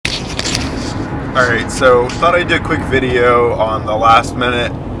Alright, so thought I'd do a quick video on the last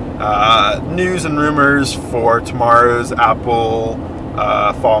minute news and rumors for tomorrow's Apple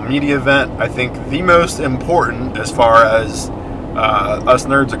Fall Media event. I think the most important as far as us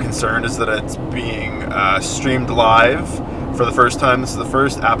nerds are concerned is that it's being streamed live for the first time. This is the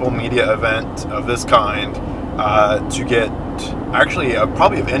first Apple Media event of this kind to get, actually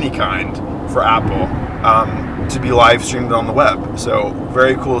probably of any kind for Apple, to be live streamed on the web. So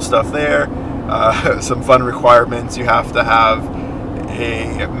very cool stuff there. Some fun requirements. You have to have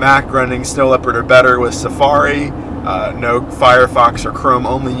a Mac running Snow Leopard or better with Safari. No Firefox or Chrome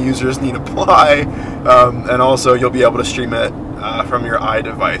only users need apply. And also you'll be able to stream it from your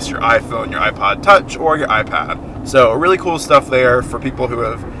iDevice, your iPhone, your iPod Touch, or your iPad. So really cool stuff there for people who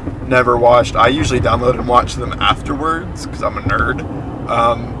have never watched. I usually download and watch them afterwards because I'm a nerd.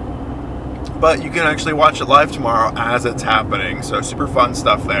 But you can actually watch it live tomorrow as it's happening. So super fun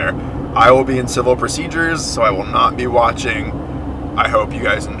stuff there. I will be in civil procedures, so I will not be watching. I hope you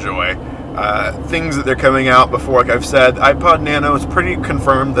guys enjoy. Things that they're coming out before, like I've said, iPod Nano is pretty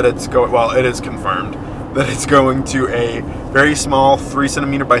confirmed that it's going, well, it is confirmed that it's going to a very small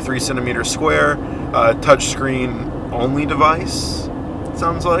 3cm by 3cm square touchscreen only device, it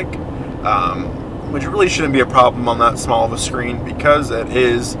sounds like. Which really shouldn't be a problem on that small of a screen because it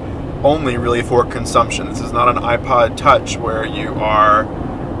is only really for consumption. This is not an iPod Touch where you are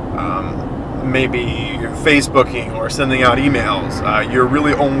maybe Facebooking or sending out emails. You're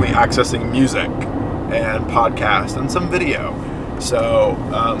really only accessing music and podcast and some video. So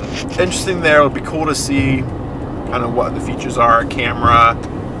interesting there. It'll be cool to see kind of what the features are, camera,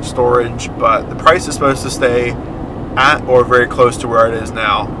 storage, but the price is supposed to stay at or very close to where it is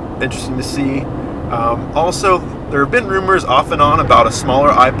now. Interesting to see. Also, there have been rumors off and on about a smaller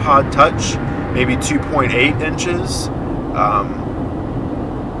iPod Touch, maybe 2.8 inches.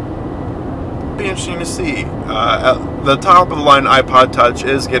 Be interesting to see. The top of the line iPod Touch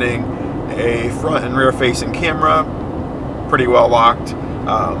is getting a front and rear facing camera, pretty well locked.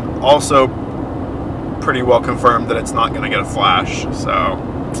 Also, pretty well confirmed that it's not going to get a flash. So,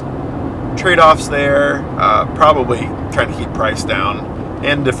 trade-offs there. Probably trying to keep price down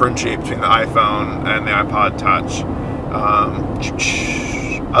and differentiate between the iPhone and the iPod Touch.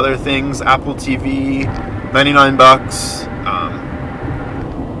 Other things, Apple TV, $99.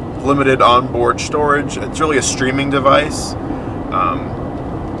 Limited onboard storage. It's really a streaming device.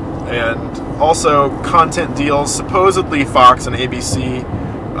 And also content deals. Supposedly Fox and ABC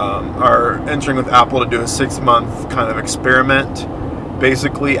are entering with Apple to do a 6-month kind of experiment.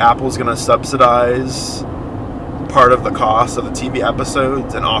 Basically, Apple's going to subsidize part of the cost of the TV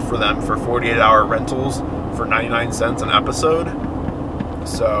episodes and offer them for 48-hour rentals for 99 cents an episode.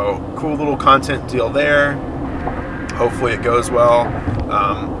 So cool little content deal there. Hopefully it goes well.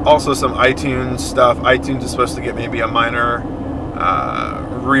 Also some iTunes stuff. iTunes is supposed to get maybe a minor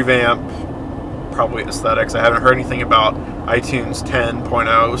revamp, probably aesthetics. I haven't heard anything about iTunes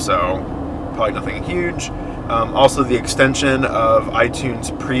 10.0, so probably nothing huge. Also the extension of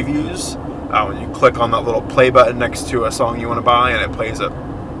iTunes previews. When you click on that little play button next to a song you want to buy and it plays a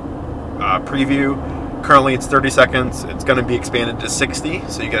preview. Currently it's 30 seconds. It's going to be expanded to 60,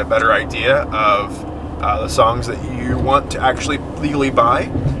 so you get a better idea of the songs that you want to actually legally buy.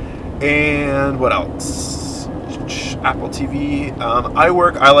 And what else? Apple TV.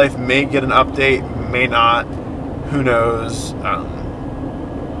 iWork, iLife may get an update, may not. Who knows?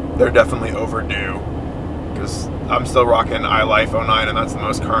 They're definitely overdue because I'm still rocking iLife 09 and that's the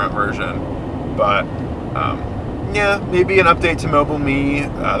most current version. But yeah, maybe an update to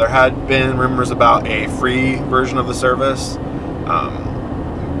MobileMe. There had been rumors about a free version of the service.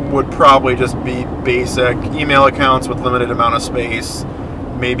 Would probably just be basic email accounts with limited amount of space,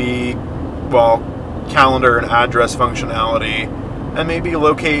 maybe, well, calendar and address functionality, and maybe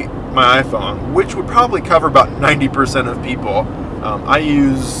locate my iPhone, which would probably cover about 90% of people. I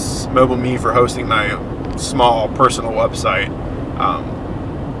use MobileMe for hosting my small personal website,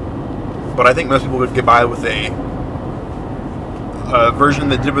 but I think most people would get by with a version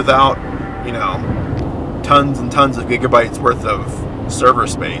that did without, you know, tons and tons of gigabytes worth of server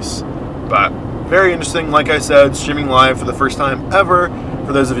space. But very interesting. Like I said, streaming live for the first time ever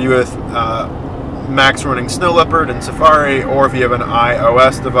for those of you with Macs running Snow Leopard and Safari, or if you have an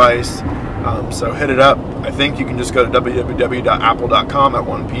iOS device. So hit it up. I think you can just go to www.apple.com at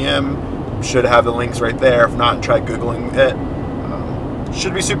 1 p.m. Should have the links right there. If not, try Googling it.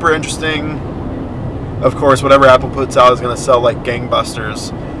 Should be super interesting. Of course, whatever Apple puts out is going to sell like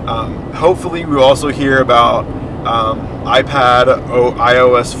gangbusters. Hopefully we'll also hear about iPad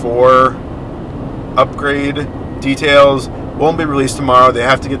iOS 4 upgrade details. won't be released tomorrow. They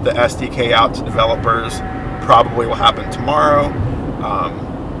have to get the SDK out to developers. Probably will happen tomorrow,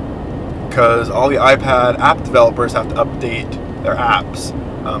 because all the iPad app developers have to update their apps,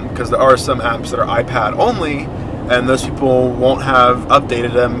 because there are some apps that are iPad only, and those people won't have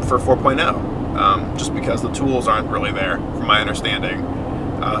updated them for 4.0, just because the tools aren't really there, from my understanding.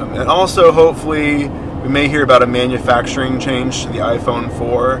 And also, hopefully, we may hear about a manufacturing change to the iPhone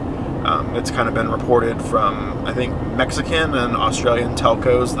 4. It's kind of been reported from, I think, Mexican and Australian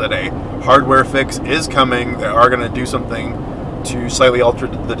telcos that a hardware fix is coming. They are going to do something to slightly alter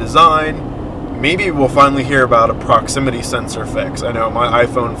the design. Maybe we'll finally hear about a proximity sensor fix. I know my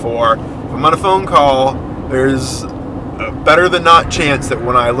iPhone 4, if I'm on a phone call, there's a better than not chance that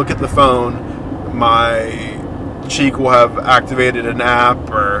when I look at the phone, my cheek will have activated an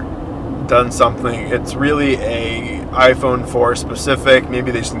app or done something. It's really a iPhone 4 specific. Maybe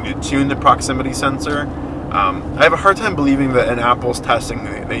they just need to tune the proximity sensor. I have a hard time believing that in Apple's testing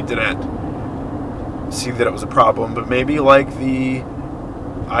they didn't see that it was a problem, but maybe like the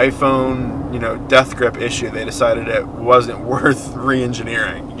iPhone, death grip issue, they decided it wasn't worth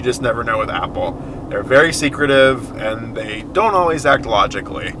re-engineering. You just never know with Apple. They're very secretive and they don't always act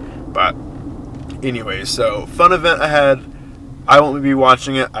logically. But anyways, so fun event ahead. I won't be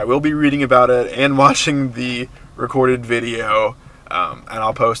watching it. I will be reading about it and watching the recorded video, and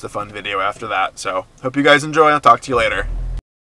I'll post a fun video after that. So hope you guys enjoy. I'll talk to you later.